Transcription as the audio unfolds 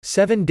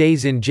7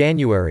 days in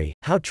January,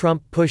 how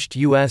Trump pushed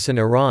US and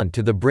Iran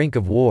to the brink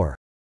of war.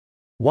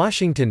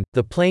 Washington,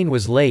 the plane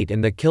was late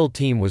and the kill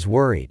team was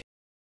worried.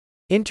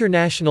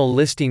 International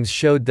listings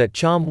showed that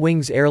Chom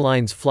Wings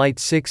Airlines Flight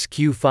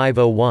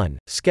 6Q501,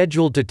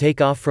 scheduled to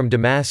take off from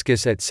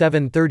Damascus at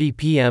 7:30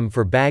 p.m.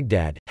 for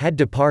Baghdad, had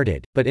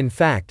departed, but in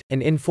fact,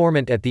 an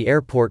informant at the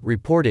airport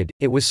reported,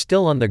 it was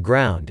still on the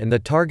ground and the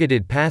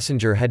targeted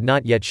passenger had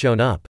not yet shown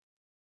up.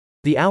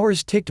 The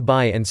hours ticked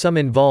by and some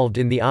involved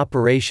in the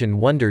operation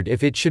wondered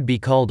if it should be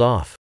called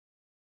off.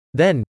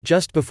 Then,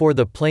 just before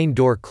the plane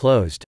door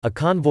closed, a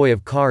convoy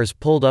of cars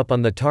pulled up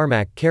on the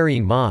tarmac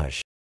carrying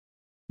Maj.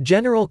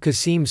 General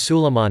Qasem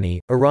Soleimani,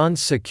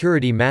 Iran's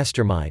security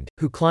mastermind,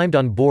 who climbed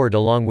on board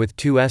along with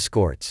 2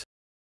 escorts.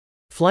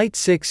 Flight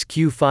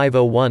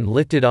 6Q501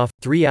 lifted off,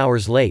 3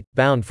 hours late,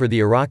 bound for the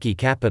Iraqi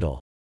capital.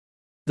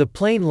 The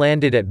plane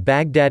landed at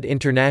Baghdad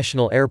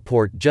International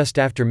Airport just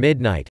after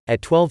midnight,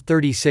 at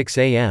 12:36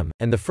 a.m.,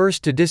 and the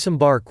first to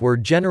disembark were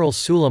General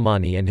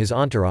Soleimani and his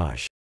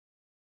entourage.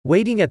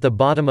 Waiting at the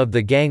bottom of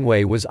the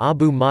gangway was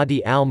Abu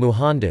Mahdi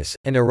al-Muhandis,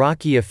 an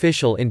Iraqi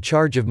official in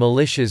charge of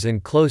militias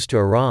and close to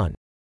Iran.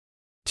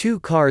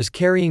 2 cars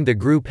carrying the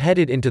group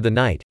headed into the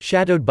night,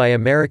 shadowed by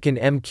American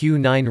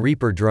MQ-9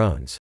 Reaper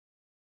drones.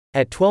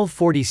 At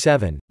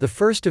 12:47, the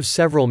first of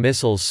several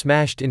missiles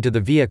smashed into the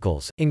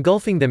vehicles,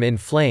 engulfing them in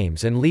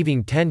flames and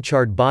leaving 10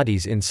 charred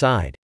bodies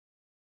inside.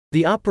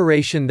 The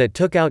operation that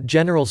took out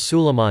General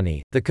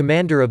Soleimani, the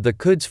commander of the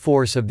Quds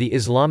Force of the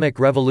Islamic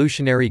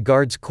Revolutionary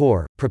Guards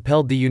Corps,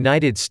 propelled the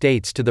United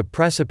States to the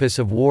precipice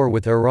of war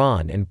with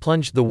Iran and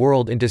plunged the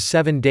world into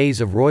 7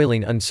 days of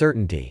roiling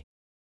uncertainty.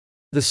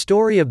 The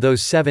story of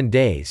those 7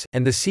 days,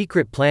 and the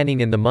secret planning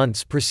in the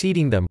months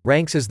preceding them,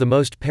 ranks as the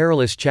most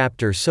perilous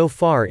chapter so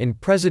far in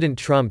President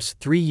Trump's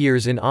 3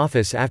 years in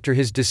office after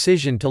his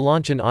decision to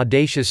launch an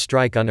audacious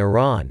strike on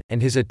Iran,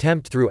 and his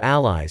attempt through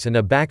allies and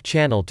a back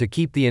channel to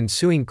keep the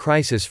ensuing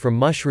crisis from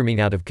mushrooming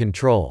out of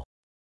control.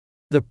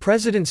 The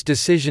president's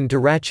decision to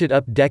ratchet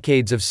up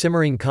decades of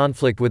simmering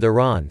conflict with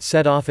Iran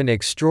set off an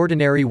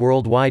extraordinary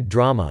worldwide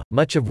drama,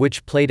 much of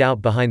which played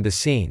out behind the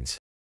scenes.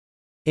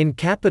 In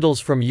capitals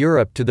from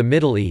Europe to the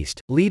Middle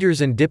East,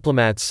 leaders and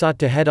diplomats sought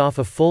to head off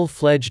a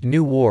full-fledged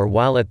new war,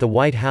 while at the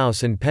White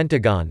House and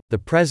Pentagon, the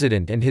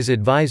president and his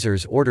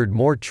advisors ordered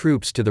more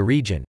troops to the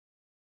region.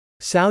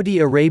 Saudi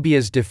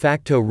Arabia's de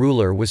facto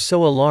ruler was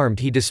so alarmed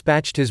he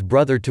dispatched his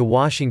brother to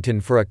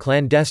Washington for a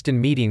clandestine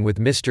meeting with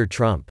Mr.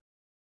 Trump.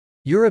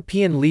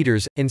 European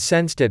leaders,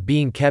 incensed at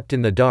being kept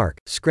in the dark,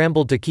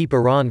 scrambled to keep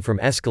Iran from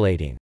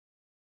escalating.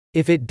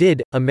 If it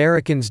did,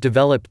 Americans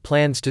developed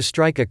plans to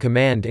strike a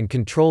command and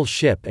control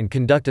ship and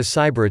conduct a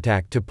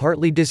cyberattack to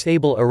partly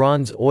disable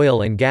Iran's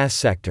oil and gas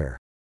sector.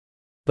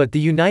 But the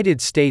United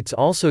States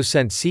also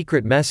sent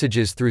secret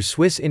messages through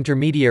Swiss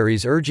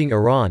intermediaries urging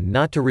Iran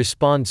not to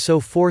respond so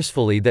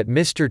forcefully that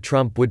Mr.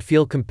 Trump would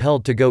feel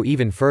compelled to go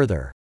even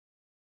further.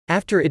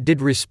 After it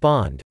did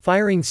respond,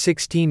 firing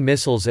 16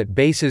 missiles at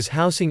bases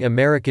housing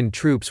American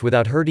troops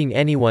without hurting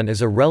anyone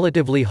as a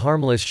relatively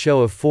harmless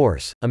show of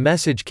force, a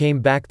message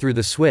came back through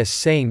the Swiss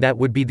saying that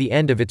would be the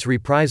end of its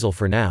reprisal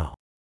for now.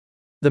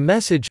 The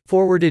message,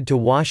 forwarded to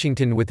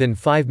Washington within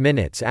 5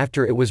 minutes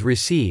after it was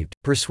received,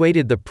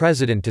 persuaded the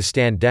president to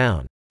stand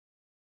down.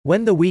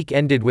 When the week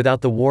ended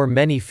without the war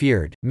many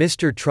feared,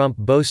 Mr. Trump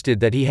boasted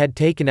that he had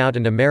taken out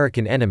an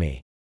American enemy.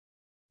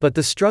 But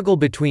the struggle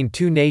between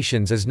 2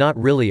 nations is not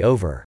really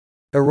over.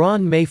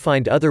 Iran may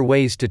find other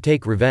ways to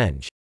take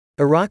revenge.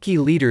 Iraqi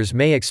leaders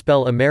may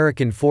expel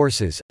American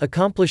forces,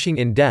 accomplishing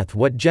in death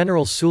what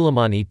General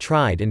Soleimani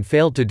tried and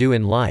failed to do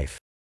in life.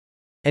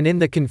 And in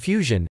the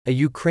confusion, a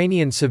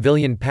Ukrainian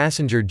civilian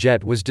passenger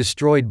jet was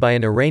destroyed by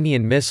an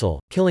Iranian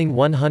missile, killing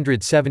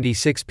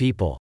 176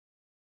 people.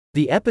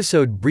 The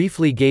episode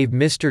briefly gave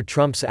Mr.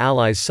 Trump's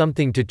allies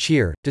something to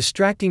cheer,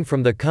 distracting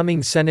from the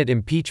coming Senate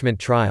impeachment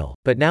trial,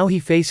 but now he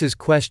faces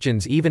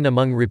questions even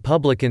among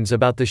Republicans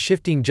about the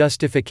shifting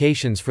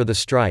justifications for the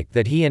strike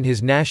that he and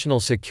his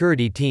national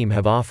security team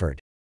have offered.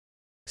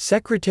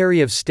 Secretary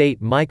of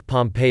State Mike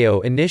Pompeo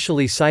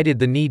initially cited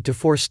the need to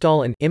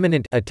forestall an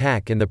imminent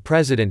attack, and the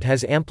president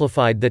has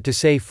amplified that to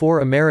say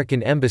 4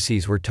 American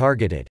embassies were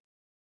targeted.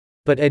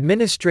 But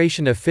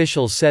administration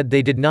officials said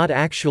they did not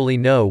actually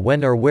know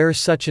when or where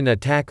such an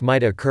attack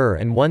might occur,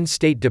 and one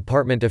State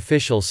Department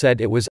official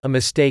said it was a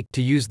mistake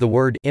to use the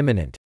word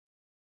imminent.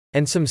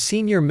 And some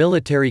senior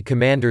military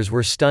commanders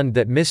were stunned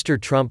that Mr.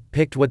 Trump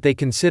picked what they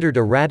considered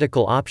a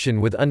radical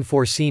option with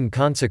unforeseen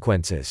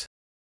consequences.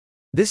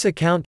 This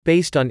account,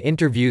 based on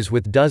interviews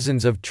with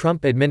dozens of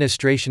Trump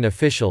administration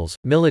officials,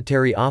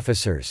 military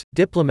officers,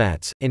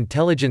 diplomats,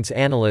 intelligence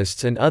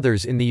analysts and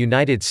others in the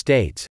United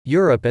States,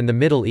 Europe and the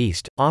Middle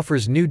East,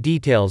 offers new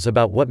details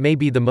about what may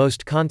be the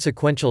most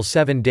consequential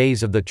 7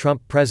 days of the Trump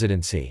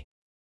presidency.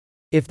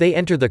 If they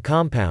enter the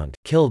compound,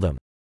 kill them.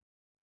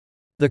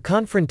 The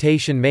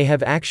confrontation may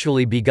have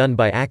actually begun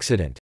by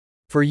accident.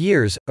 For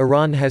years,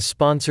 Iran has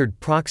sponsored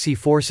proxy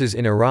forces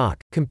in Iraq,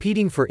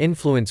 competing for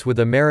influence with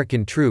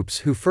American troops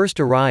who first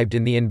arrived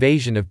in the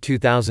invasion of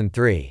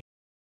 2003.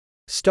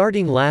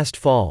 Starting last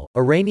fall,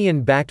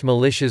 Iranian-backed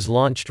militias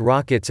launched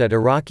rockets at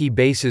Iraqi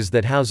bases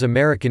that house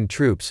American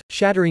troops,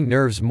 shattering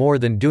nerves more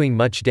than doing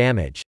much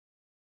damage.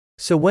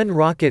 So when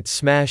rockets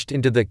smashed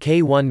into the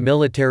K-1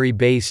 military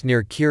base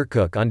near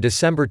Kirkuk on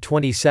December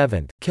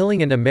 27,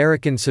 killing an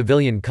American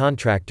civilian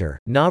contractor,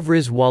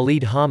 Navriz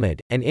Walid Hamid,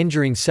 and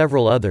injuring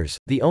several others,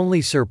 the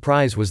only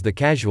surprise was the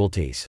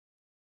casualties.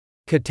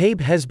 Kataib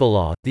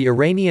Hezbollah, the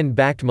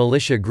Iranian-backed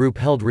militia group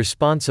held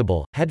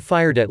responsible, had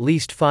fired at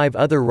least 5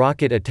 other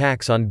rocket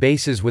attacks on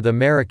bases with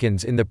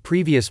Americans in the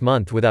previous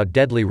month without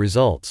deadly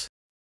results.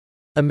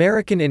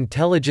 American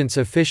intelligence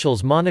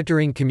officials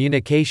monitoring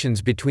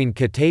communications between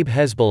Kataib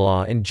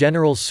Hezbollah and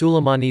General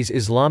Soleimani's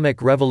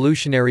Islamic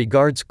Revolutionary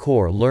Guards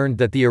Corps learned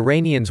that the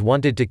Iranians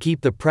wanted to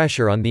keep the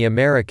pressure on the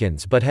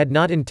Americans but had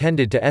not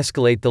intended to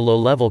escalate the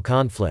low-level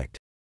conflict.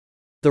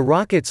 The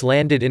rockets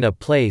landed in a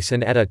place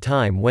and at a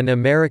time when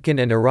American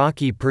and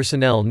Iraqi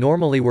personnel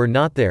normally were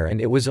not there, and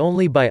it was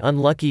only by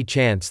unlucky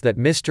chance that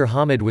Mr.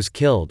 Hamid was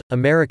killed,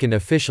 American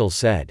officials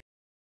said.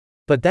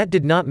 But that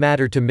did not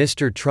matter to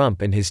Mr.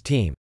 Trump and his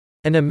team.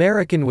 An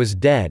American was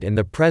dead, and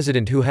the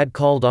president, who had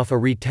called off a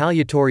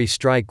retaliatory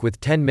strike with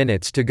 10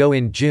 minutes to go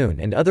in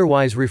June and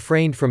otherwise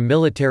refrained from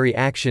military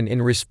action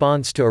in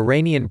response to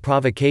Iranian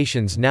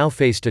provocations, now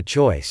faced a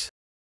choice.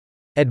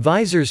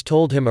 Advisors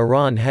told him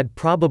Iran had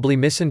probably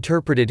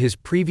misinterpreted his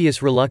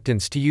previous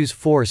reluctance to use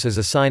force as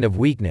a sign of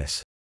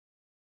weakness.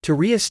 To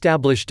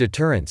re-establish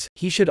deterrence,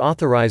 he should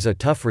authorize a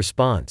tough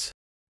response.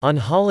 On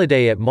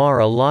holiday at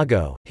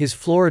Mar-a-Lago, his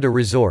Florida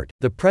resort,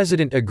 the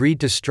president agreed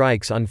to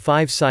strikes on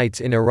 5 sites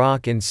in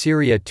Iraq and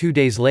Syria 2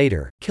 days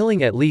later,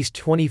 killing at least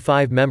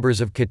 25 members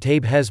of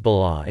Kataib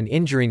Hezbollah and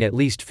injuring at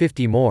least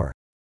 50 more.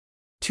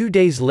 2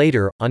 days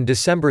later, on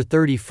December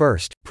 31,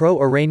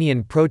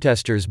 pro-Iranian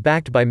protesters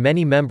backed by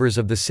many members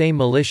of the same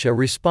militia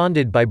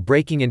responded by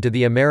breaking into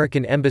the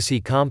American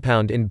embassy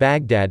compound in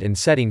Baghdad and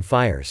setting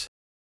fires.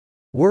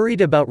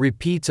 Worried about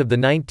repeats of the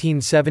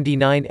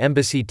 1979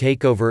 embassy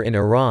takeover in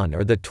Iran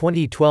or the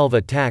 2012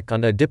 attack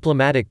on a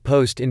diplomatic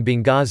post in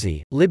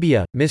Benghazi,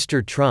 Libya,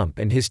 Mr. Trump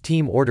and his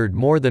team ordered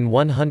more than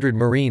 100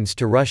 Marines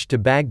to rush to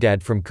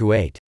Baghdad from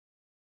Kuwait.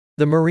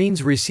 The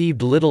Marines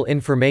received little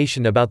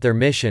information about their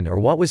mission or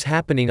what was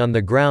happening on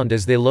the ground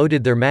as they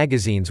loaded their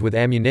magazines with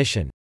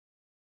ammunition.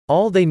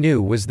 All they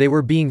knew was they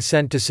were being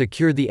sent to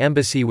secure the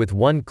embassy with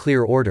one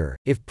clear order: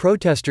 if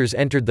protesters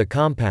entered the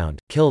compound,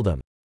 kill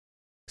them.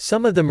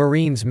 Some of the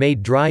Marines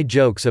made dry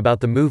jokes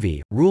about the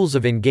movie, Rules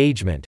of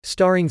Engagement,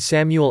 starring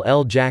Samuel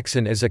L.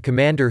 Jackson as a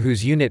commander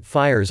whose unit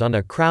fires on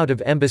a crowd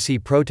of embassy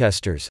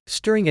protesters,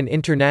 stirring an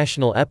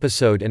international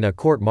episode and a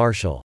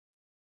court-martial.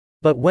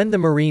 But when the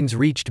Marines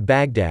reached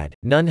Baghdad,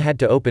 none had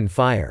to open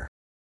fire.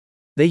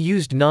 They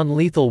used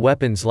non-lethal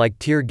weapons like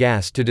tear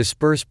gas to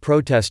disperse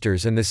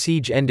protesters, and the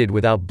siege ended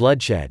without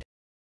bloodshed.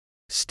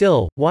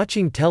 Still,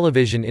 watching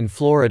television in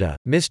Florida,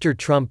 Mr.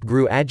 Trump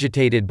grew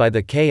agitated by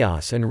the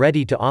chaos and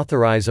ready to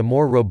authorize a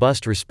more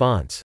robust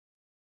response.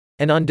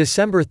 And on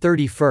December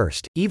 31,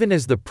 even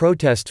as the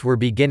protests were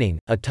beginning,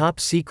 a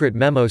top-secret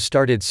memo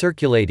started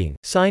circulating,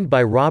 signed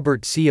by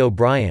Robert C.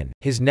 O'Brien,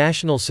 his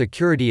national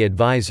security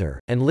advisor,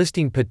 and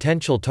listing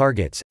potential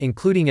targets,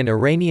 including an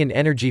Iranian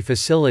energy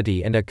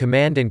facility and a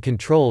command and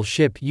control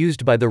ship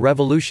used by the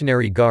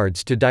Revolutionary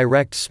Guards to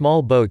direct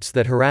small boats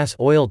that harass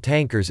oil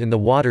tankers in the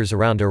waters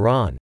around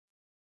Iran.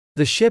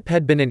 The ship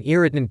had been an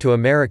irritant to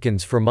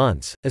Americans for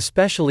months,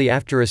 especially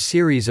after a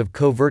series of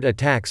covert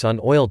attacks on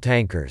oil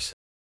tankers.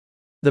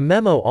 The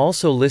memo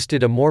also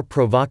listed a more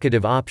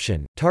provocative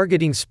option,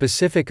 targeting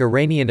specific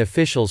Iranian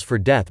officials for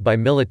death by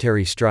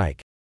military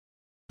strike.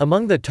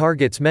 Among the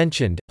targets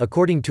mentioned,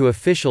 according to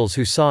officials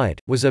who saw it,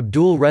 was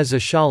Abdul Reza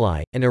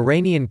Shalai, an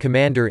Iranian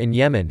commander in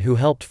Yemen who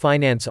helped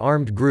finance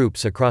armed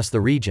groups across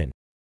the region.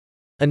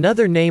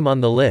 Another name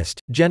on the list,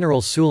 General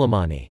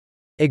Soleimani.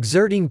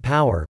 Exerting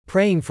power,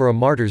 praying for a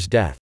martyr's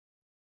death.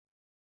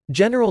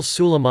 General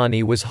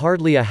Soleimani was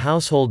hardly a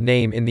household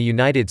name in the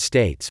United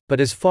States, but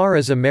as far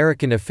as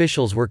American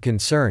officials were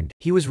concerned,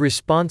 he was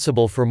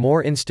responsible for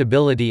more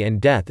instability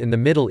and death in the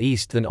Middle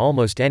East than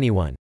almost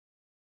anyone.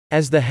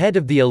 As the head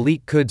of the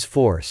elite Quds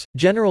force,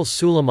 General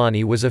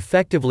Soleimani was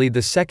effectively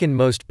the second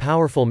most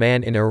powerful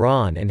man in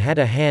Iran and had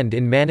a hand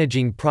in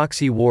managing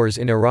proxy wars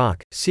in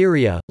Iraq,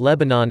 Syria,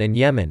 Lebanon and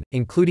Yemen,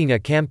 including a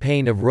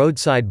campaign of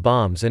roadside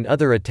bombs and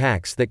other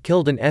attacks that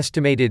killed an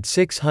estimated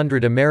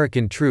 600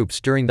 American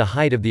troops during the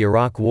height of the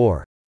Iraq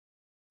War.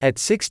 At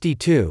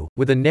 62,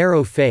 with a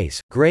narrow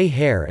face, gray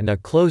hair and a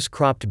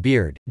close-cropped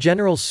beard,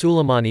 General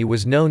Soleimani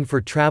was known for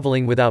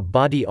traveling without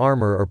body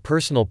armor or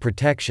personal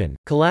protection,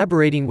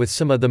 collaborating with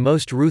some of the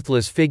most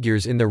ruthless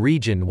figures in the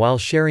region while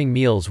sharing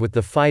meals with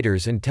the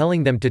fighters and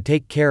telling them to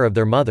take care of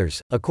their mothers,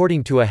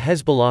 according to a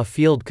Hezbollah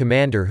field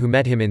commander who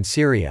met him in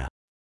Syria.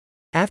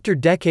 After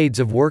decades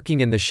of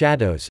working in the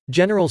shadows,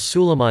 General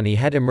Soleimani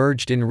had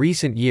emerged in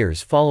recent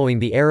years following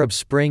the Arab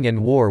Spring and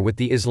war with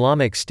the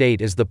Islamic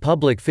State as the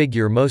public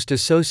figure most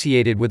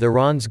associated with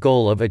Iran's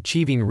goal of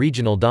achieving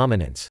regional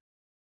dominance.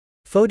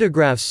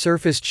 Photographs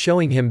surfaced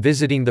showing him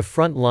visiting the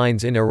front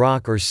lines in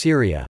Iraq or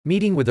Syria,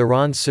 meeting with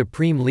Iran's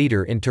supreme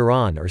leader in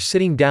Tehran, or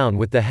sitting down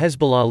with the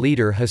Hezbollah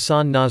leader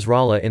Hassan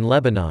Nasrallah in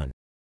Lebanon.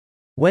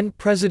 When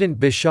President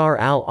Bashar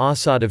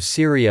al-Assad of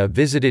Syria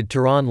visited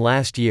Tehran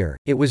last year,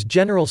 it was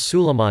General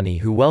Soleimani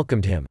who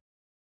welcomed him.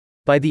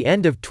 By the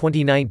end of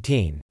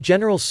 2019,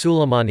 General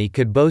Soleimani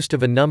could boast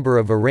of a number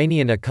of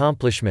Iranian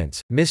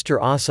accomplishments. Mr.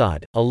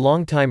 Assad, a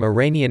longtime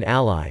Iranian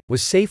ally,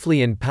 was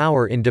safely in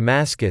power in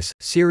Damascus,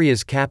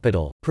 Syria's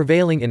capital,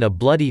 prevailing in a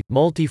bloody,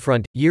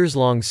 multi-front,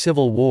 years-long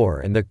civil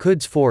war, and the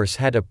Quds Force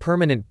had a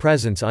permanent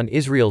presence on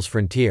Israel's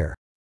frontier.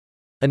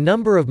 A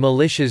number of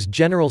militias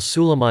General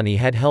Soleimani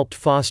had helped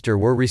foster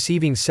were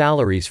receiving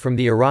salaries from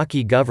the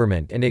Iraqi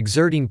government and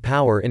exerting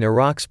power in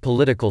Iraq's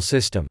political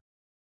system.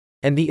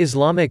 And the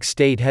Islamic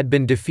State had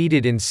been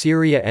defeated in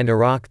Syria and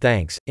Iraq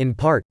thanks, in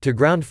part, to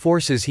ground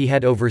forces he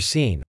had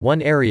overseen,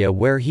 one area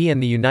where he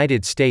and the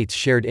United States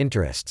shared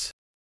interests.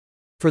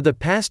 For the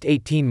past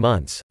 18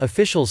 months,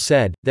 officials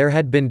said, there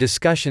had been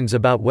discussions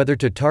about whether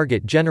to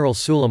target General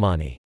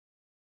Soleimani.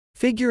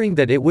 Figuring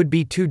that it would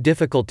be too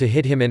difficult to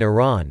hit him in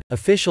Iran,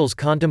 officials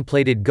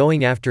contemplated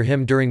going after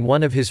him during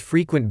one of his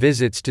frequent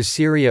visits to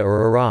Syria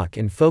or Iraq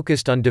and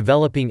focused on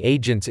developing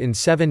agents in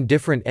 7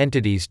 different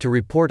entities to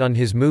report on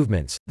his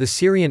movements: the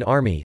Syrian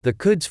army, the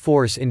Quds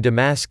Force in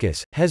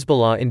Damascus,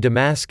 Hezbollah in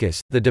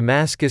Damascus, the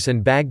Damascus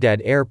and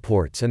Baghdad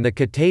airports, and the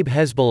Kataib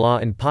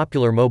Hezbollah and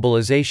Popular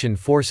Mobilization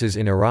Forces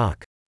in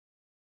Iraq.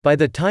 By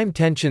the time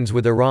tensions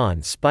with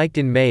Iran spiked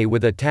in May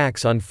with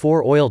attacks on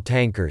 4 oil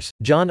tankers,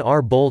 John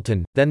R.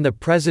 Bolton, then the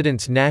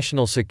president's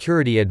national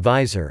security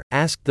advisor,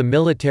 asked the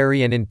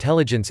military and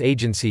intelligence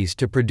agencies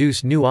to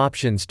produce new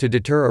options to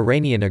deter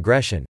Iranian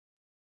aggression.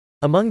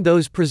 Among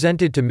those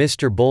presented to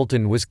Mr.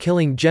 Bolton was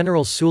killing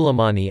General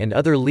Soleimani and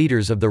other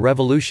leaders of the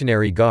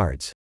Revolutionary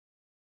Guards.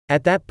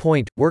 At that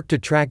point, work to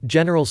track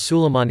General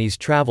Soleimani's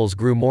travels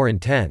grew more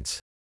intense.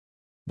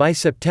 By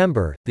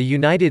September, the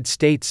United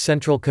States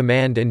Central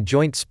Command and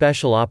Joint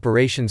Special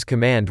Operations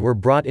Command were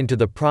brought into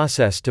the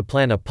process to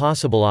plan a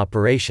possible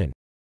operation.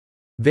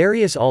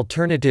 Various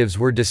alternatives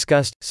were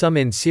discussed, some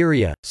in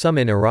Syria, some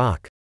in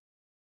Iraq.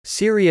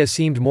 Syria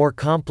seemed more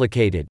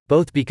complicated,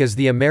 both because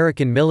the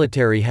American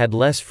military had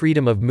less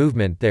freedom of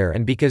movement there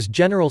and because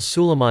General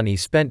Soleimani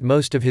spent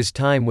most of his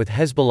time with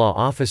Hezbollah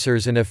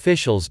officers and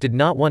officials did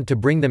not want to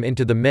bring them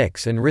into the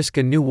mix and risk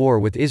a new war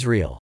with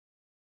Israel.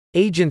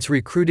 Agents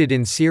recruited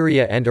in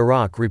Syria and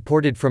Iraq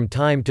reported from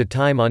time to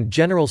time on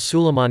General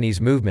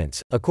Soleimani's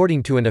movements,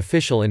 according to an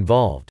official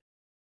involved.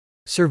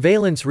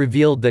 Surveillance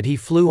revealed that he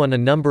flew on a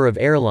number of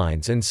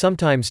airlines and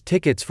sometimes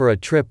tickets for a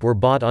trip were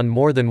bought on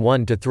more than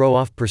one to throw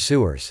off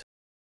pursuers.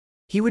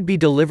 He would be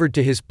delivered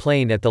to his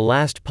plane at the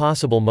last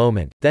possible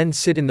moment, then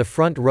sit in the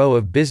front row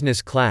of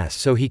business class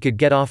so he could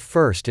get off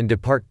first and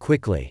depart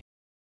quickly.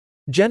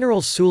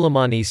 General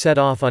Soleimani set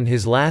off on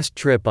his last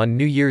trip on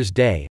New Year's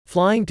Day,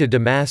 flying to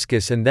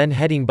Damascus and then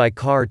heading by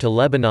car to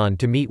Lebanon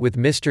to meet with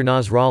Mr.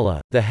 Nasrallah,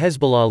 the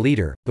Hezbollah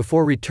leader,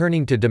 before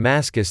returning to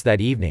Damascus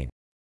that evening.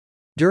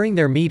 During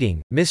their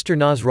meeting, Mr.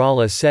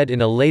 Nasrallah said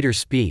in a later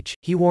speech,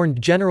 he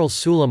warned General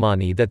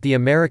Soleimani that the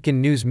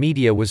American news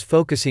media was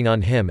focusing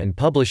on him and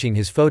publishing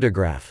his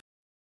photograph.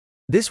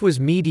 This was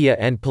media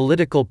and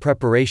political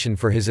preparation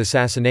for his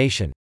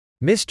assassination,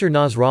 Mr.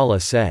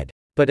 Nasrallah said.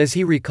 But as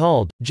he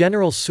recalled,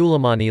 General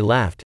Soleimani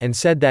laughed, and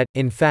said that,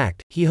 in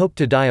fact, he hoped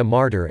to die a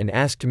martyr and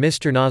asked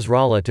Mr.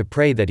 Nasrallah to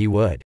pray that he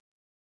would.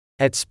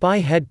 At spy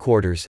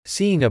headquarters,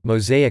 seeing a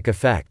mosaic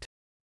effect.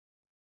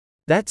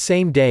 That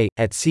same day,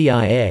 at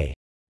CIA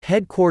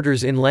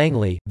headquarters in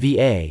Langley,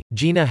 VA,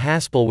 Gina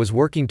Haspel was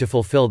working to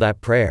fulfill that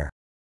prayer.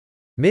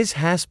 Ms.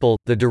 Haspel,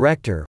 the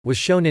director, was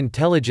shown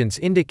intelligence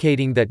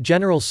indicating that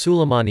General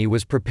Soleimani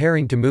was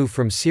preparing to move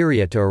from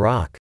Syria to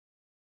Iraq.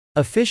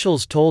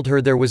 Officials told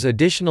her there was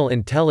additional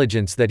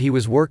intelligence that he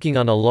was working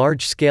on a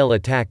large-scale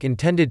attack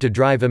intended to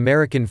drive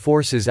American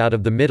forces out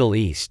of the Middle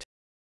East.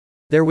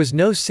 There was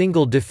no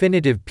single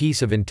definitive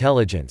piece of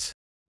intelligence.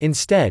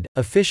 Instead,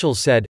 officials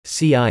said,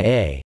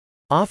 CIA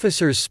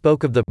officers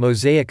spoke of the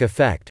mosaic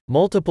effect,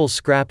 multiple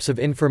scraps of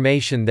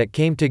information that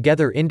came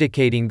together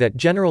indicating that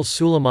General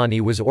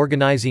Soleimani was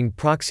organizing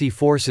proxy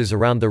forces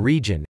around the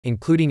region,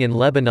 including in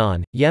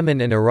Lebanon, Yemen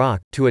and Iraq,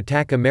 to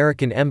attack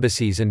American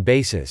embassies and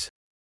bases.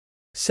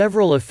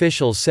 Several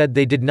officials said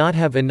they did not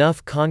have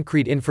enough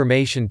concrete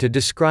information to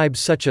describe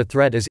such a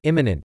threat as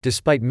imminent,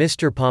 despite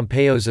Mr.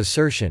 Pompeo's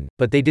assertion,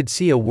 but they did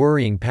see a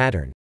worrying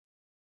pattern.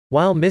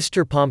 While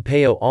Mr.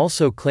 Pompeo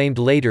also claimed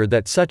later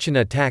that such an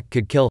attack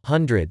could kill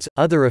hundreds,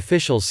 other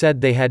officials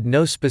said they had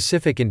no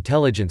specific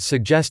intelligence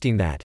suggesting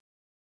that.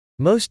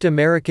 Most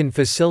American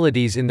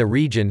facilities in the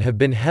region have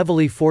been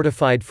heavily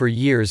fortified for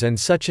years and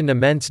such an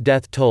immense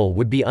death toll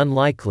would be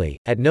unlikely.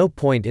 At no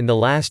point in the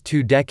last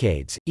 2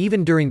 decades,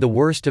 even during the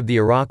worst of the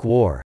Iraq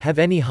War, have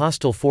any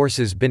hostile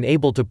forces been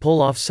able to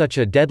pull off such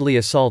a deadly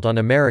assault on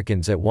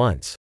Americans at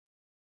once.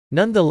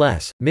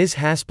 Nonetheless, Ms.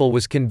 Haspel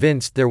was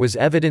convinced there was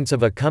evidence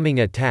of a coming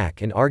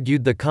attack and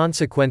argued the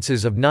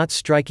consequences of not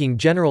striking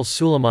General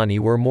Soleimani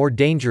were more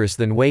dangerous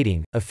than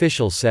waiting,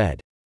 officials said.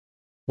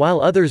 While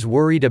others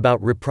worried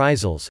about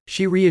reprisals,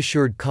 she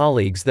reassured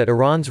colleagues that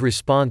Iran's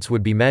response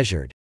would be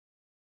measured.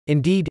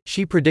 Indeed,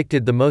 she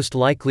predicted the most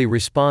likely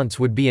response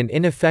would be an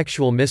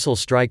ineffectual missile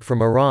strike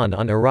from Iran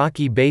on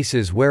Iraqi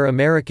bases where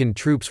American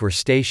troops were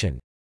stationed.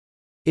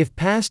 If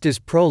past is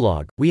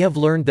prologue, we have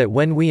learned that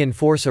when we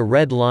enforce a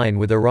red line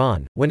with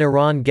Iran, when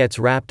Iran gets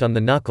rapped on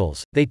the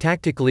knuckles, they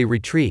tactically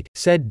retreat,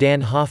 said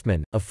Dan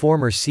Hoffman, a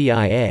former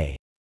CIA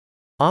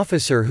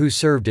officer who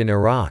served in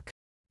Iraq.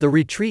 The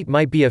retreat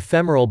might be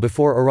ephemeral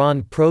before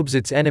Iran probes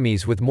its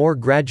enemies with more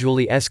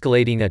gradually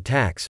escalating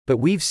attacks, but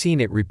we've seen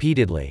it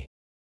repeatedly.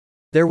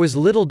 There was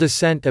little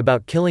dissent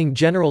about killing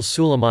General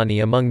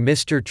Soleimani among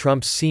Mr.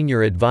 Trump's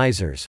senior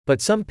advisors,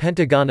 but some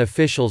Pentagon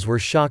officials were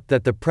shocked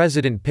that the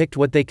president picked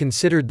what they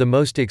considered the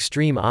most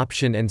extreme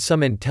option, and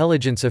some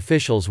intelligence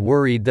officials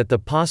worried that the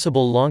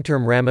possible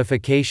long-term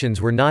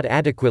ramifications were not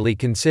adequately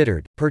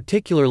considered,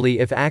 particularly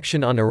if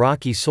action on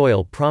Iraqi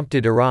soil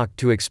prompted Iraq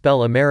to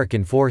expel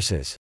American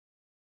forces.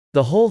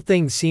 The whole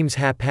thing seems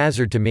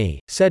haphazard to me,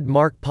 said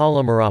Mark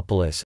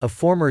Polymeropoulos, a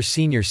former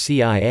senior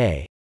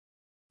CIA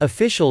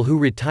official who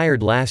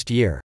retired last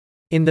year.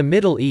 In the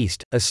Middle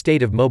East, a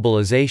state of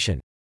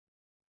mobilization.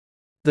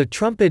 The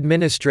Trump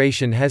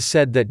administration has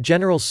said that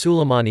General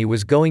Soleimani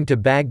was going to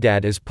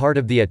Baghdad as part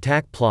of the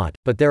attack plot,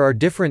 but there are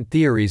different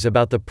theories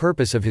about the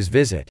purpose of his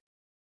visit.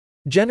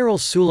 General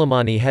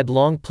Soleimani had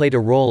long played a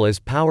role as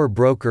power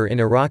broker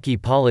in Iraqi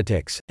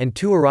politics, and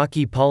two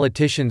Iraqi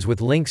politicians with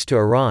links to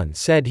Iran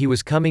said he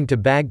was coming to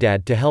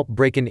Baghdad to help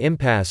break an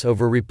impasse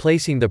over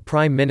replacing the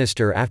prime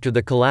minister after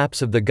the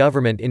collapse of the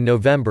government in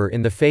November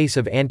in the face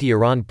of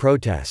anti-Iran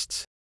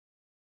protests.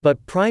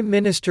 But Prime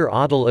Minister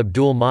Adel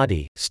Abdul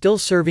Mahdi, still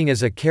serving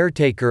as a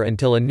caretaker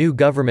until a new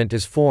government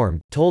is formed,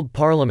 told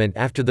Parliament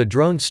after the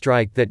drone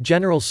strike that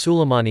General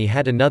Soleimani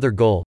had another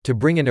goal: to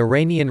bring an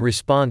Iranian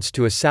response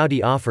to a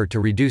Saudi offer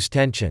to reduce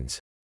tensions.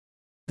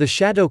 The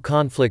shadow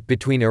conflict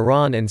between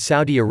Iran and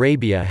Saudi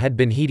Arabia had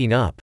been heating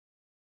up.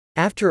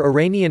 After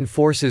Iranian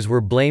forces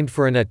were blamed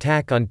for an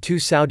attack on two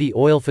Saudi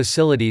oil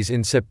facilities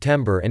in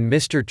September and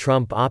Mr.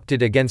 Trump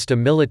opted against a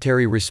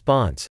military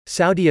response,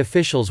 Saudi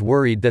officials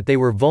worried that they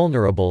were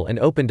vulnerable and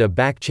opened a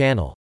back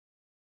channel.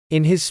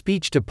 In his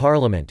speech to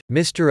Parliament,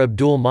 Mr.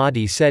 Abdul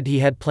Mahdi said he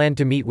had planned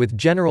to meet with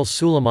General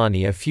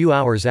Soleimani a few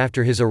hours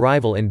after his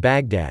arrival in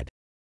Baghdad.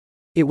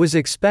 It was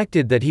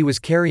expected that he was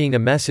carrying a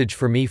message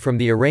for me from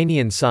the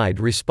Iranian side,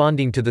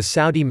 responding to the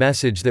Saudi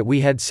message that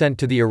we had sent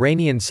to the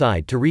Iranian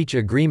side to reach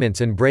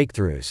agreements and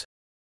breakthroughs.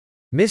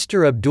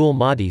 Mr. Abdul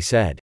Mahdi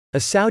said.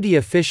 A Saudi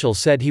official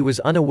said he was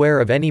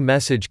unaware of any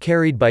message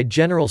carried by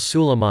General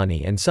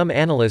Soleimani, and some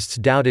analysts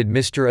doubted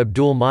Mr.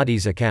 Abdul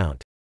Mahdi's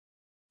account.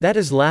 That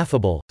is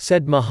laughable,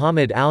 said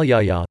Mohammed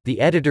Al-Yahya, the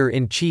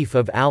editor-in-chief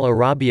of Al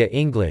Arabiya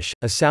English,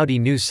 a Saudi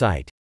news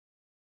site.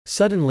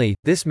 Suddenly,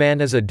 this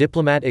man is a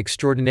diplomat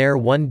extraordinaire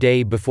one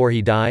day before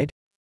he died?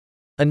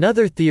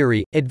 Another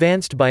theory,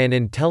 advanced by an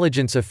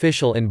intelligence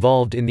official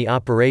involved in the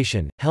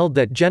operation, held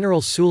that General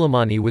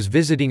Soleimani was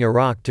visiting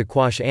Iraq to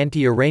quash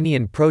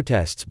anti-Iranian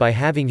protests by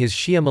having his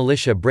Shia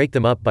militia break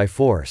them up by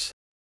force.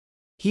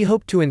 He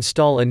hoped to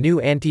install a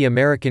new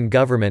anti-American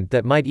government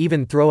that might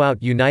even throw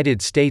out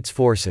United States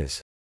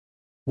forces.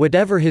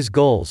 Whatever his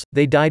goals,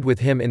 they died with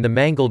him in the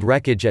mangled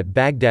wreckage at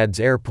Baghdad's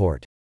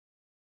airport.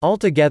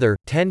 Altogether,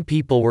 10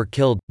 people were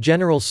killed: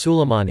 General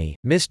Soleimani,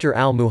 Mr.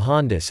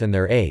 al-Muhandis and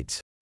their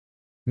aides.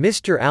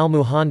 Mr.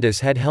 al-Muhandis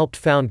had helped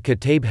found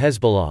Kataib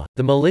Hezbollah,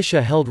 the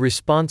militia held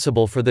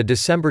responsible for the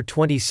December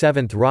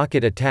 27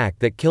 rocket attack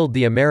that killed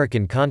the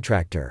American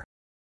contractor.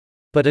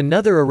 But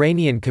another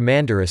Iranian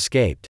commander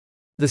escaped.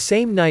 The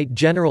same night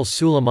General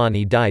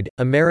Soleimani died,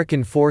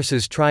 American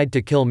forces tried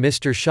to kill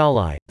Mr.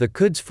 Shalai, the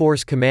Quds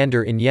Force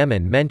commander in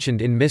Yemen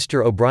mentioned in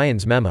Mr.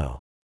 O'Brien's memo.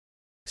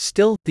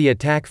 Still, the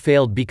attack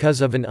failed because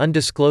of an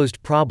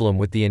undisclosed problem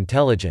with the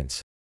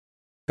intelligence.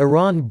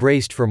 Iran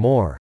braced for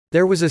more.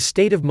 There was a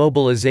state of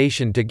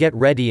mobilization to get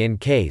ready in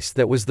case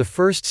that was the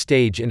first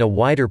stage in a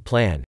wider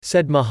plan,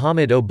 said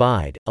Mohammed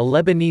Obaid, a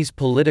Lebanese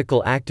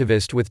political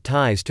activist with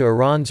ties to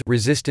Iran's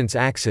resistance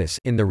axis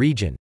in the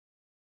region.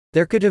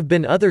 There could have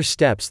been other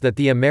steps that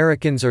the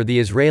Americans or the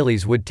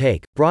Israelis would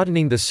take,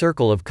 broadening the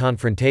circle of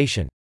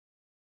confrontation.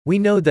 We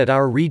know that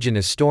our region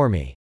is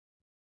stormy.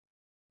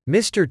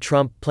 Mr.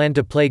 Trump planned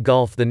to play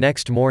golf the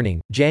next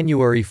morning,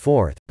 January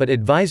 4, but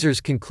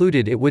advisors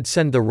concluded it would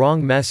send the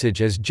wrong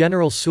message as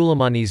General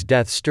Soleimani's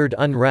death stirred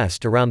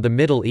unrest around the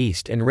Middle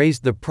East and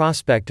raised the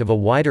prospect of a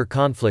wider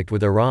conflict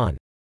with Iran.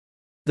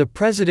 The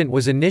president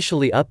was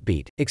initially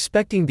upbeat,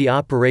 expecting the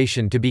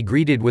operation to be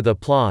greeted with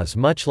applause,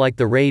 much like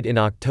the raid in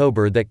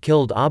October that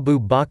killed Abu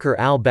Bakr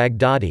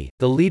al-Baghdadi,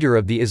 the leader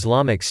of the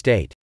Islamic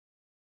State.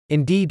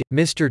 Indeed,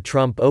 Mr.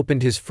 Trump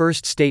opened his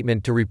first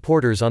statement to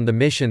reporters on the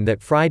mission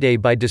that Friday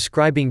by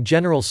describing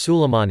General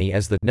Soleimani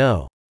as the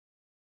no.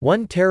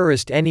 one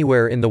terrorist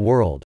anywhere in the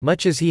world,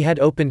 much as he had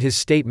opened his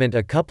statement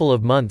a couple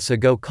of months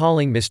ago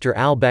calling Mr.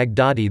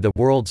 al-Baghdadi the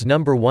world's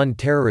 #1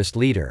 terrorist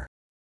leader.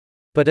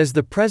 But as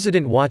the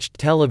president watched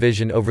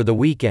television over the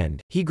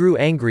weekend, he grew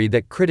angry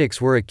that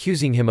critics were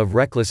accusing him of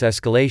reckless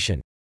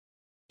escalation.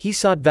 He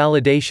sought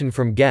validation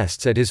from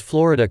guests at his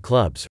Florida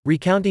clubs,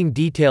 recounting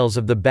details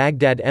of the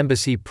Baghdad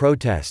embassy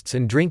protests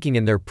and drinking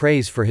in their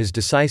praise for his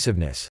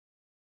decisiveness.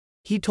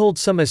 He told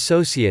some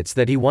associates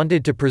that he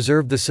wanted to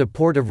preserve the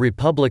support of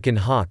Republican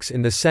hawks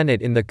in the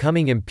Senate in the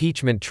coming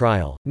impeachment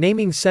trial,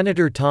 naming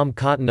Senator Tom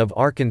Cotton of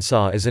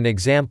Arkansas as an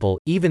example,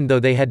 even though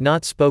they had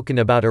not spoken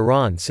about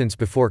Iran since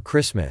before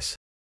Christmas.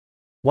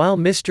 While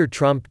Mr.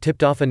 Trump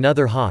tipped off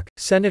another hawk,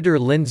 Senator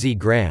Lindsey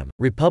Graham,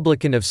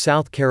 Republican of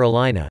South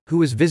Carolina, who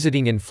was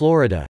visiting in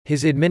Florida,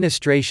 his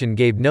administration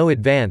gave no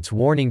advance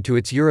warning to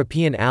its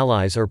European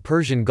allies or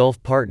Persian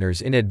Gulf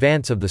partners in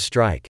advance of the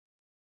strike.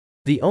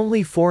 The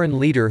only foreign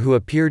leader who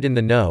appeared in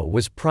the know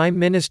was Prime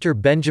Minister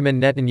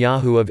Benjamin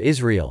Netanyahu of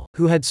Israel,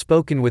 who had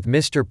spoken with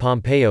Mr.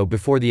 Pompeo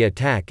before the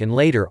attack and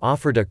later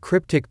offered a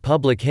cryptic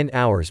public hint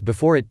hours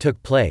before it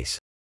took place.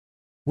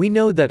 "We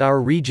know that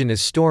our region is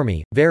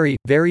stormy, very,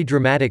 very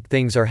dramatic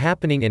things are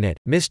happening in it,"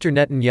 Mr.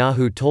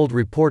 Netanyahu told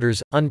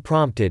reporters,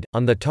 unprompted,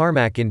 on the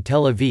tarmac in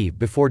Tel Aviv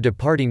before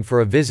departing for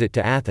a visit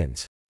to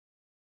Athens.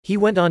 He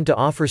went on to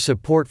offer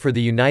support for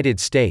the United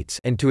States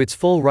and to its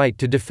full right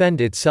to defend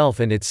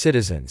itself and its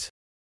citizens.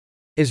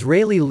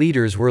 Israeli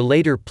leaders were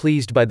later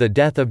pleased by the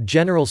death of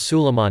General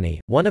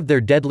Soleimani, one of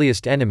their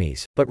deadliest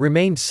enemies, but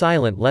remained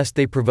silent lest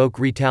they provoke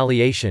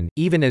retaliation,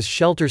 even as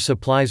shelter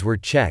supplies were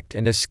checked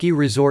and a ski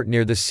resort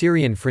near the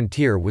Syrian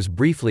frontier was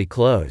briefly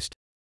closed.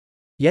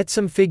 Yet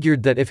some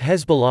figured that if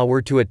Hezbollah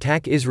were to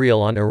attack Israel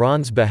on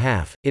Iran's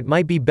behalf, it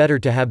might be better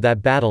to have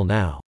that battle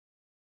now.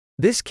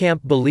 This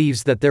camp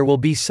believes that there will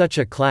be such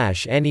a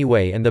clash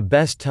anyway and the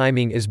best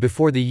timing is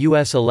before the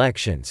U.S.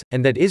 elections,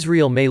 and that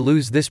Israel may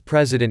lose this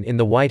president in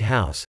the White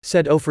House,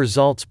 said Ofer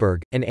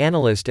Zaltzberg, an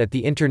analyst at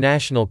the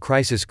International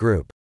Crisis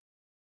Group.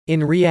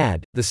 In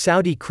Riyadh, the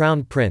Saudi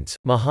Crown Prince,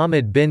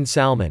 Mohammed bin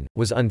Salman,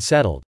 was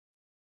unsettled.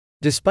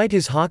 Despite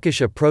his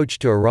hawkish approach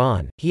to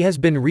Iran, he has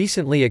been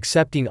recently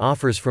accepting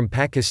offers from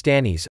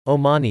Pakistanis,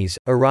 Omanis,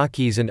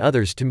 Iraqis and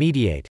others to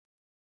mediate.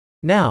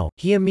 Now,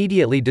 he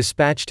immediately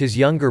dispatched his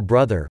younger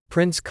brother,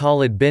 Prince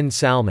Khalid bin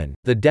Salman,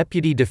 the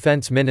deputy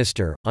defense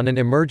minister, on an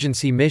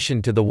emergency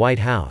mission to the White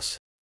House.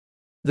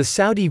 The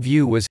Saudi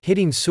view was,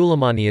 hitting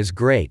Soleimani is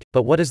great,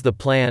 but what is the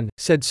plan,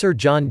 said Sir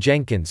John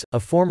Jenkins, a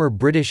former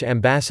British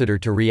ambassador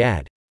to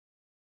Riyadh.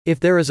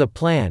 If there is a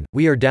plan,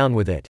 we are down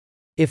with it.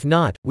 If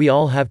not, we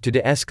all have to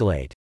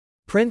de-escalate.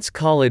 Prince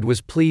Khalid was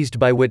pleased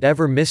by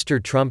whatever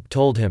Mr. Trump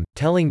told him,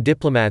 telling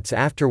diplomats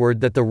afterward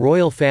that the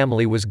royal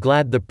family was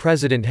glad the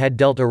president had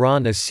dealt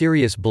Iran a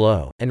serious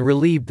blow, and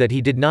relieved that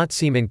he did not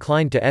seem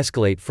inclined to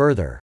escalate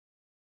further.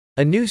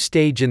 A new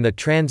stage in the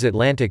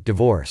transatlantic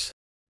divorce.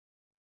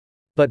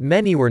 But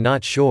many were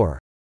not sure.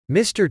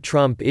 Mr.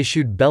 Trump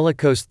issued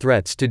bellicose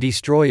threats to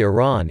destroy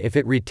Iran if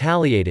it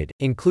retaliated,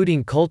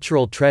 including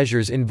cultural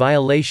treasures in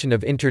violation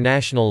of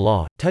international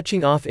law,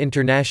 touching off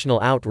international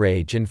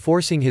outrage and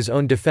forcing his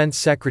own defense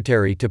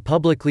secretary to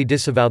publicly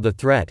disavow the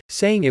threat,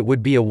 saying it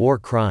would be a war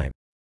crime.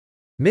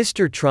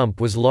 Mr.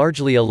 Trump was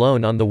largely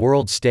alone on the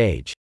world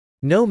stage.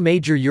 No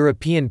major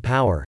European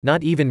power,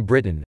 not even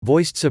Britain,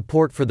 voiced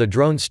support for the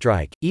drone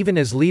strike, even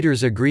as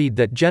leaders agreed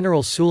that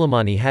General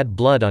Soleimani had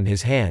blood on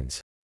his hands.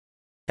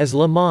 As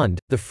Le Monde,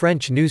 the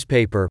French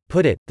newspaper,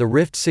 put it, the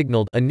rift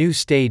signaled a new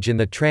stage in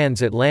the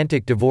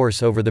transatlantic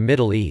divorce over the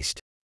Middle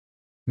East.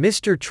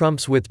 Mr.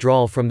 Trump's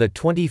withdrawal from the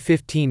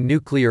 2015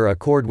 nuclear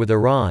accord with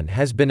Iran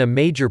has been a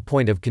major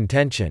point of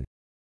contention.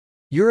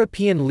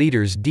 European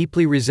leaders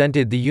deeply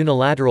resented the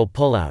unilateral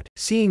pullout,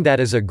 seeing that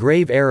as a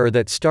grave error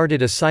that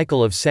started a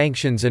cycle of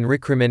sanctions and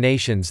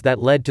recriminations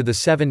that led to the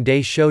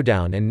seven-day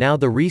showdown and now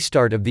the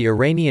restart of the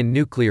Iranian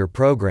nuclear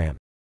program.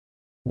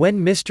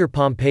 When Mr.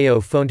 Pompeo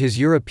phoned his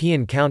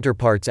European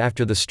counterparts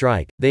after the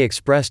strike, they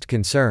expressed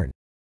concern.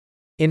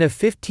 In a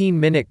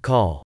 15-minute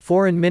call,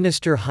 Foreign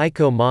Minister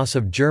Heiko Maas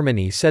of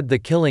Germany said the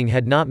killing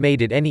had not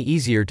made it any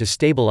easier to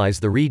stabilize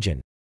the region.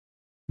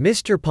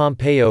 Mr.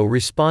 Pompeo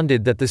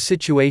responded that the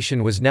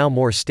situation was now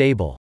more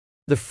stable.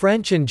 The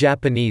French and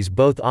Japanese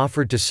both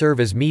offered to serve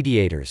as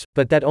mediators,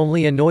 but that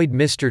only annoyed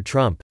Mr.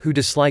 Trump, who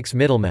dislikes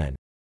middlemen.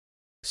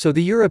 So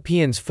the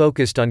Europeans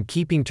focused on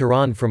keeping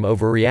Tehran from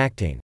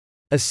overreacting.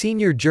 A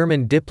senior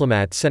German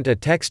diplomat sent a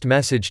text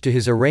message to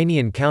his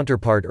Iranian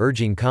counterpart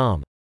urging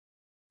calm.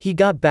 He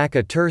got back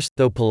a terse,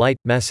 though polite,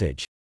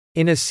 message.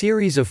 In a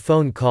series of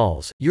phone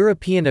calls,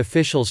 European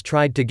officials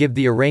tried to give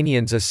the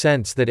Iranians a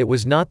sense that it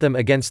was not them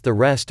against the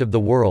rest of the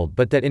world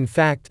but that in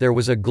fact there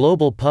was a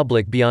global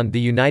public beyond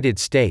the United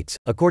States,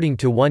 according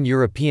to one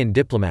European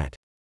diplomat.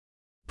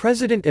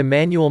 President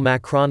Emmanuel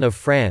Macron of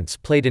France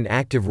played an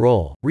active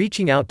role,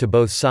 reaching out to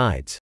both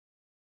sides.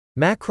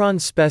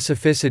 Macron's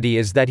specificity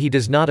is that he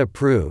does not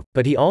approve,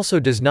 but he also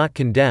does not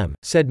condemn,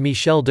 said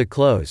Michel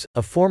Duclos,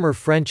 a former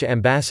French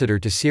ambassador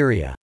to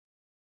Syria.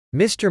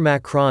 Mr.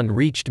 Macron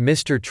reached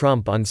Mr.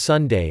 Trump on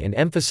Sunday and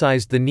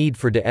emphasized the need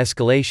for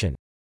de-escalation.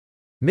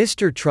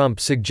 Mr. Trump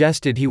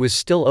suggested he was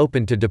still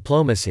open to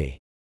diplomacy.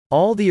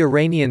 All the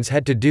Iranians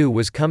had to do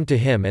was come to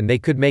him and they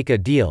could make a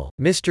deal,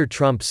 Mr.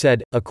 Trump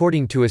said,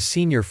 according to a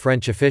senior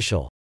French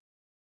official.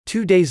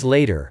 2 days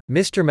later,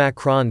 Mr.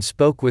 Macron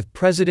spoke with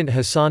President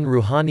Hassan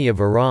Rouhani of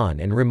Iran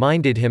and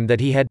reminded him that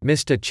he had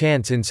missed a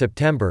chance in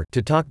September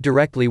to talk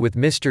directly with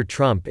Mr.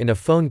 Trump in a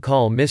phone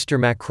call Mr.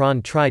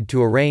 Macron tried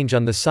to arrange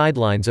on the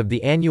sidelines of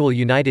the annual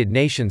United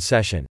Nations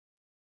session.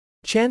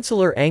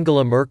 Chancellor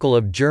Angela Merkel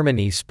of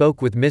Germany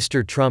spoke with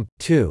Mr. Trump,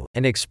 too,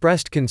 and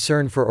expressed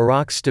concern for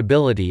Iraq's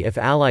stability if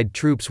Allied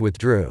troops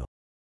withdrew.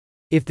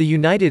 If the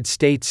United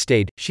States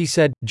stayed, she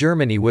said,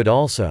 Germany would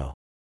also.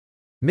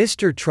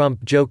 Mr.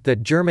 Trump joked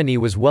that Germany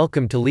was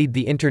welcome to lead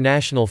the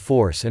international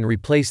force and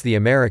replace the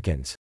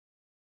Americans.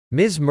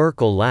 Ms.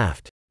 Merkel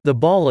laughed. The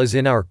ball is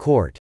in our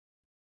court.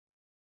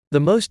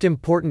 The most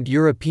important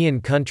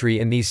European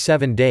country in these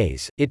 7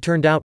 days, it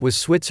turned out, was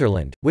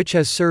Switzerland, which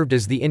has served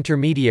as the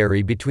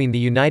intermediary between the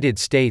United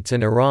States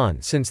and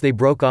Iran since they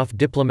broke off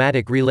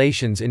diplomatic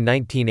relations in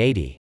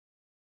 1980.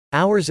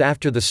 Hours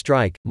after the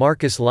strike,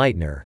 Markus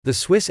Leitner, the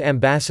Swiss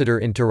ambassador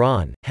in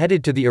Tehran,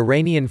 headed to the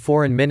Iranian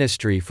Foreign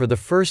Ministry for the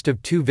first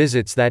of 2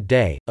 visits that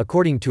day,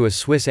 according to a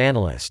Swiss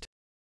analyst.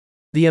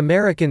 The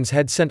Americans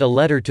had sent a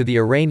letter to the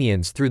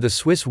Iranians through the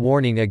Swiss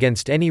warning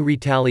against any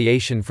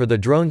retaliation for the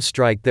drone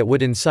strike that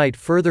would incite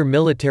further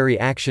military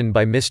action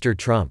by Mr.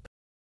 Trump.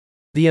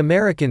 The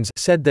Americans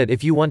said that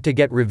if you want to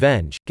get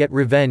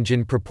revenge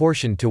in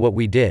proportion to what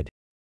we did.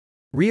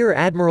 Rear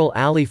Admiral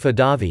Ali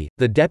Fadavi,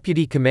 the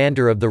deputy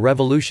commander of the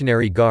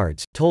Revolutionary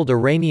Guards, told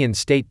Iranian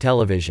state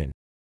television.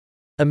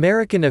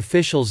 American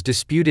officials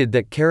disputed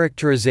that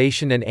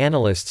characterization and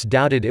analysts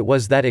doubted it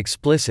was that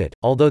explicit,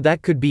 although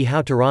that could be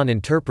how Tehran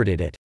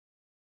interpreted it.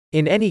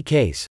 In any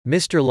case,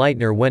 Mr.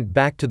 Leitner went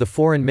back to the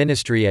foreign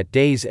ministry at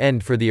day's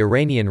end for the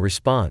Iranian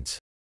response.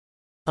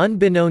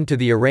 Unbeknown to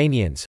the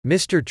Iranians,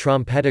 Mr.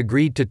 Trump had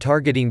agreed to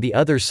targeting the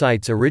other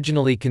sites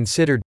originally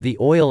considered, the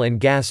oil and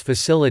gas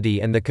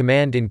facility and the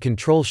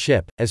command-and-control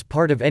ship, as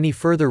part of any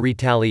further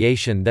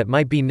retaliation that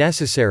might be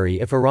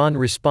necessary if Iran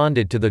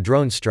responded to the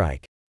drone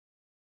strike.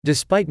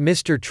 Despite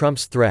Mr.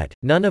 Trump's threat,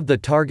 none of the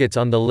targets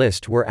on the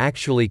list were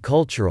actually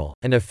cultural,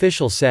 an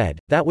official said.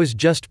 That was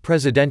just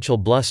presidential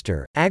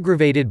bluster,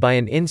 aggravated by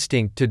an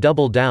instinct to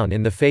double down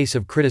in the face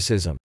of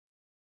criticism.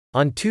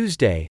 On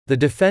Tuesday, the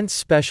Defense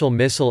Special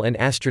Missile and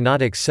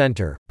Astronautics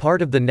Center,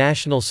 part of the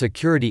National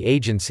Security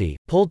Agency,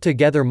 pulled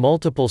together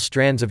multiple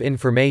strands of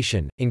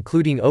information,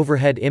 including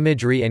overhead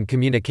imagery and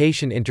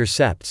communication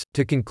intercepts,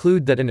 to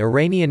conclude that an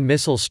Iranian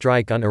missile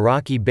strike on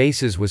Iraqi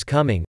bases was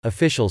coming,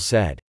 officials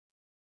said.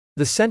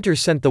 The center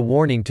sent the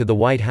warning to the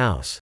White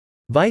House.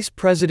 Vice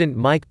President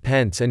Mike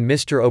Pence and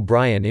Mr.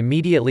 O'Brien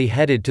immediately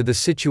headed to the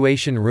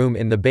Situation Room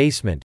in the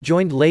basement,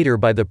 joined later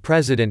by the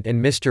President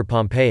and Mr.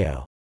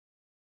 Pompeo.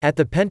 At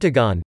the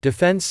Pentagon,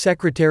 Defense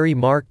Secretary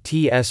Mark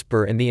T.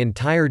 Esper and the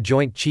entire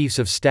Joint Chiefs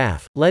of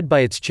Staff, led by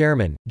its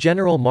chairman,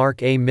 General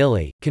Mark A.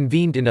 Milley,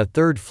 convened in a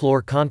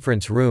third-floor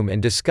conference room and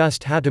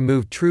discussed how to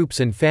move troops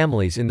and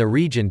families in the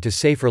region to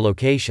safer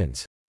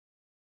locations.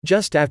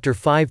 Just after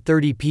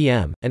 5:30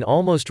 p.m., an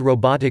almost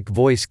robotic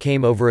voice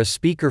came over a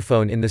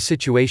speakerphone in the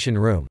Situation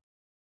Room.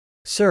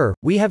 Sir,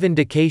 we have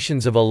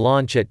indications of a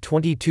launch at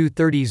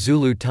 22:30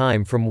 Zulu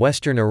time from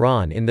western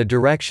Iran in the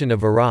direction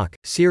of Iraq,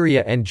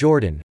 Syria and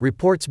Jordan.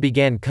 Reports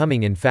began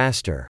coming in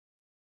faster.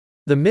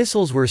 The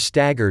missiles were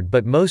staggered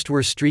but most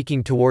were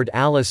streaking toward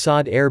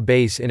Al-Assad Air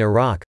Base in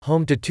Iraq,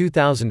 home to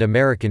 2,000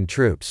 American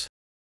troops.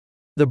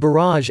 The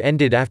barrage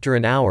ended after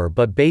an hour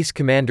but base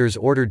commanders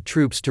ordered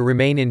troops to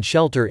remain in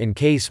shelter in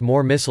case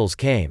more missiles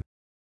came.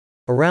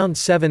 Around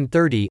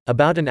 7:30,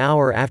 about an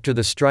hour after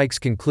the strikes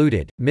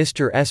concluded,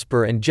 Mr.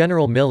 Esper and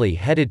General Milley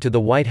headed to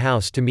the White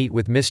House to meet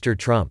with Mr.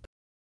 Trump.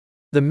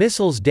 The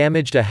missiles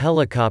damaged a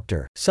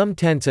helicopter, some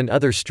tents and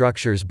other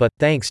structures but,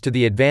 thanks to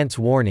the advance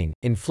warning,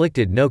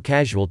 inflicted no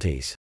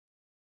casualties.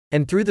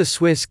 And through the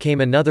Swiss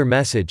came another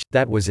message,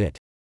 that was it.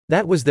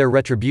 That was their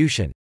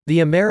retribution.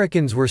 The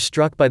Americans were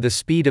struck by the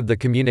speed of the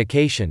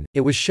communication.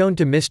 It was shown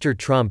to Mr.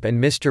 Trump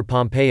and Mr.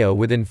 Pompeo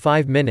within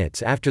 5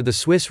 minutes after the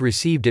Swiss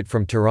received it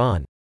from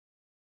Tehran.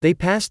 They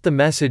passed the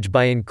message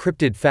by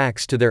encrypted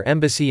fax to their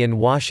embassy in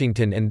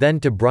Washington and then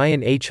to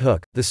Brian H.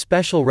 Hook, the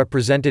special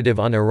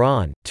representative on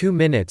Iran, 2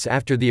 minutes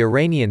after the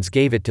Iranians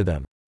gave it to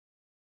them.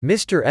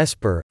 Mr.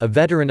 Esper, a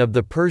veteran of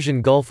the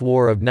Persian Gulf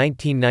War of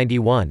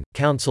 1991,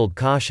 counseled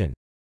caution.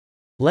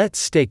 Let's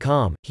stay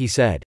calm, he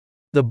said.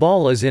 The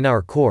ball is in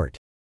our court.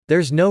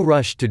 There's no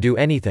rush to do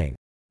anything.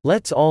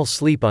 Let's all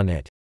sleep on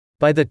it.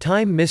 By the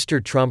time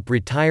Mr. Trump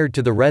retired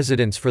to the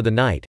residence for the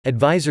night,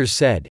 advisors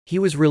said, he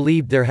was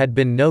relieved there had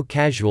been no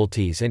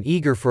casualties and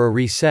eager for a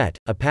reset,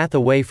 a path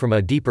away from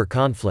a deeper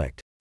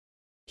conflict.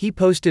 He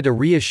posted a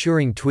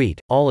reassuring tweet,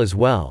 all is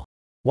well.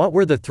 What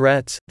were the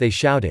threats? They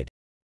shouted.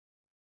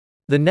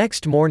 The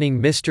next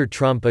morning Mr.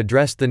 Trump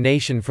addressed the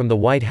nation from the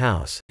White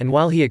House, and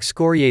while he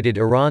excoriated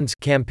Iran's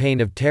campaign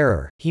of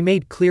terror, he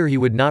made clear he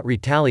would not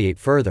retaliate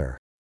further.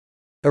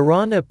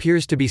 Iran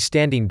appears to be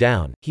standing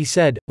down, he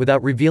said,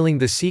 without revealing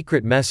the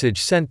secret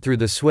message sent through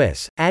the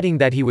Swiss, adding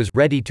that he was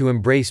ready to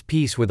embrace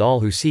peace with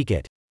all who seek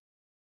it.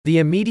 The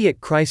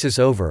immediate crisis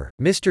over,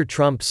 Mr.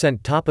 Trump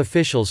sent top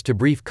officials to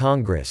brief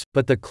Congress,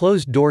 but the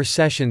closed-door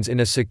sessions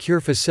in a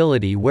secure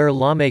facility where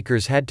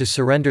lawmakers had to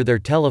surrender their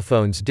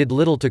telephones did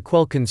little to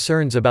quell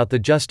concerns about the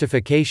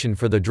justification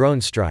for the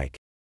drone strike.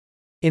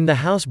 In the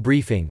House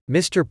briefing,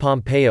 Mr.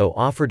 Pompeo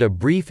offered a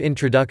brief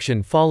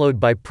introduction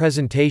followed by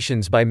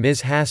presentations by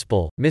Ms.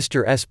 Haspel,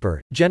 Mr. Esper,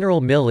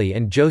 General Milley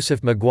and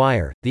Joseph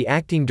Maguire, the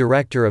acting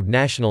director of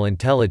National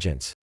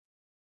Intelligence.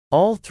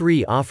 All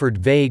three offered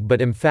vague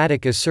but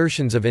emphatic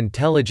assertions of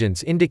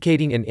intelligence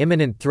indicating an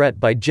imminent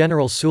threat by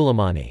General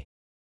Soleimani.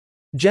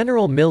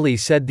 General Milley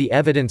said the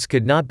evidence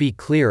could not be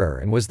clearer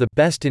and was the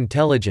best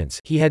intelligence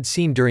he had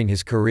seen during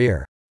his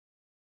career.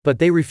 But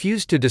they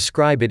refused to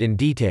describe it in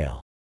detail.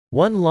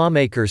 One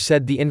lawmaker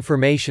said the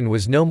information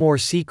was no more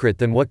secret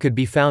than what could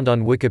be found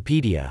on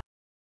Wikipedia.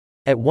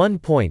 At one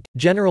point,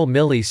 General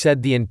Milley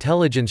said the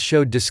intelligence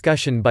showed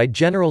discussion by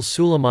General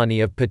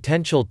Soleimani of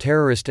potential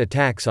terrorist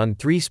attacks on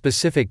 3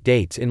 specific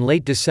dates in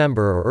late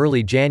December or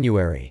early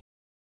January.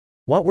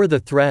 What were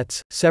the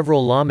threats?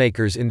 Several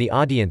lawmakers in the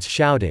audience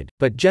shouted,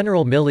 but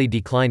General Milley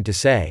declined to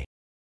say.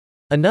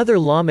 Another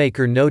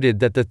lawmaker noted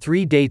that the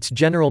 3 dates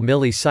General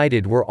Milley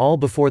cited were all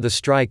before the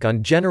strike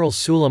on General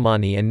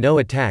Soleimani and no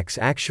attacks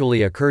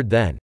actually occurred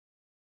then.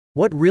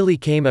 What really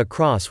came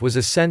across was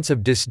a sense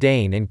of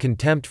disdain and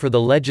contempt for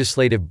the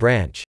legislative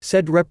branch,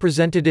 said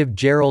Representative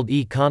Gerald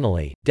E.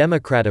 Connolly,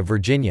 Democrat of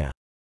Virginia.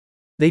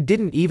 They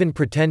didn't even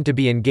pretend to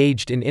be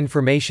engaged in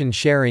information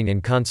sharing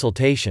and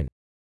consultation.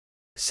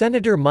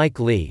 Senator Mike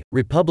Lee,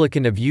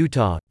 Republican of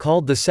Utah,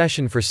 called the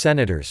session for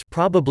senators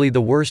probably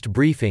the worst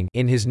briefing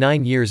in his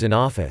 9 years in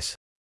office.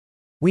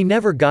 "We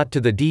never got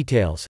to the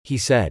details," he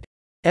said.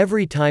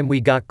 "Every time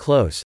we got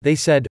close, they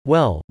said,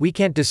 well, we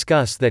can't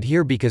discuss that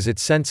here because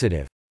it's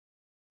sensitive."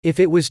 If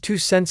it was too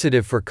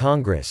sensitive for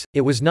Congress,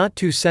 it was not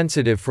too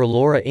sensitive for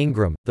Laura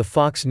Ingraham, the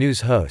Fox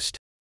News host.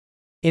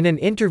 In an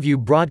interview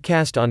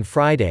broadcast on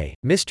Friday,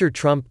 Mr.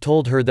 Trump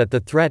told her that the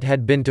threat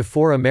had been to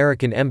 4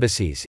 American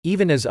embassies,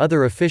 even as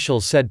other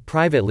officials said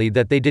privately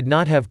that they did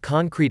not have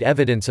concrete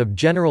evidence of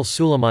General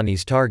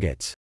Soleimani's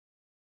targets.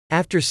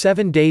 After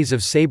 7 days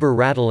of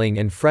saber-rattling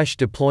and fresh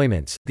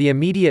deployments, the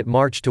immediate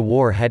march to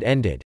war had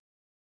ended.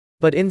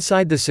 But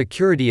inside the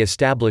security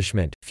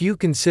establishment, few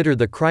consider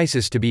the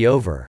crisis to be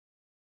over.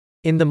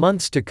 In the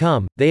months to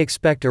come, they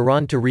expect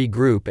Iran to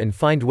regroup and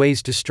find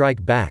ways to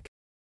strike back.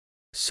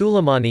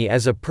 Soleimani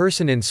as a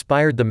person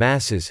inspired the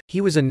masses,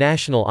 he was a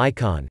national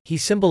icon, he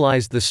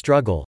symbolized the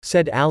struggle,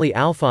 said Ali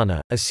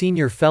Alfana, a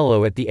senior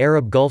fellow at the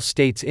Arab Gulf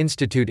States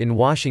Institute in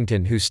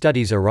Washington who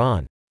studies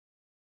Iran.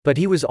 But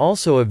he was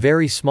also a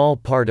very small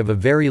part of a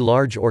very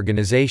large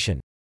organization.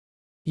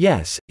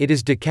 Yes, it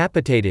is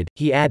decapitated,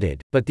 he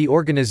added, but the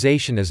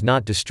organization is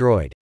not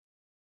destroyed.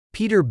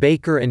 Peter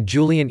Baker and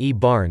Julian E.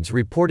 Barnes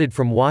reported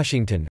from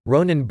Washington,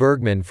 Ronan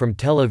Bergman from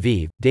Tel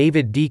Aviv,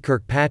 David D.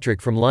 Kirkpatrick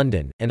from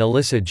London, and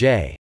Alyssa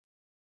J.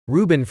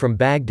 Rubin from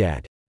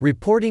Baghdad.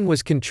 Reporting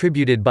was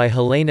contributed by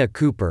Helena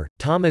Cooper,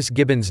 Thomas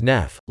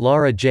Gibbons-Neff,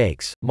 Laura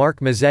Jakes, Mark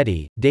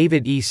Mazzetti,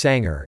 David E.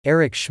 Sanger,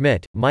 Eric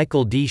Schmidt,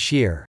 Michael D.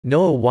 Scheer,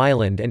 Noah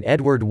Weiland and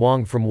Edward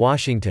Wong from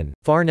Washington,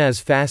 Farnaz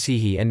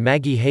Fasihi and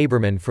Maggie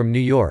Haberman from New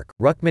York,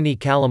 Rukmini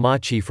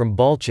Calamachi from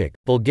Balchik,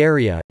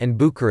 Bulgaria, and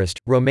Bucharest,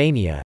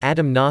 Romania,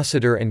 Adam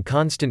Nossiter and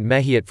Constant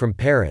Mehiat from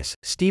Paris,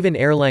 Stephen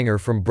Erlanger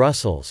from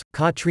Brussels,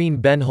 Katrine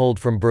Benhold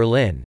from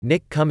Berlin,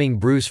 Nick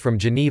Cumming-Bruce from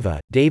Geneva,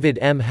 David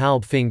M.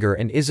 Halbfinger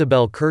and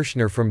Isabel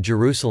Kirshner from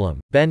Jerusalem,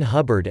 Ben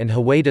Hubbard and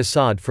Hawade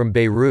Assad from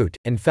Beirut,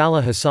 and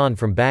Falah Hassan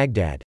from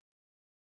Baghdad.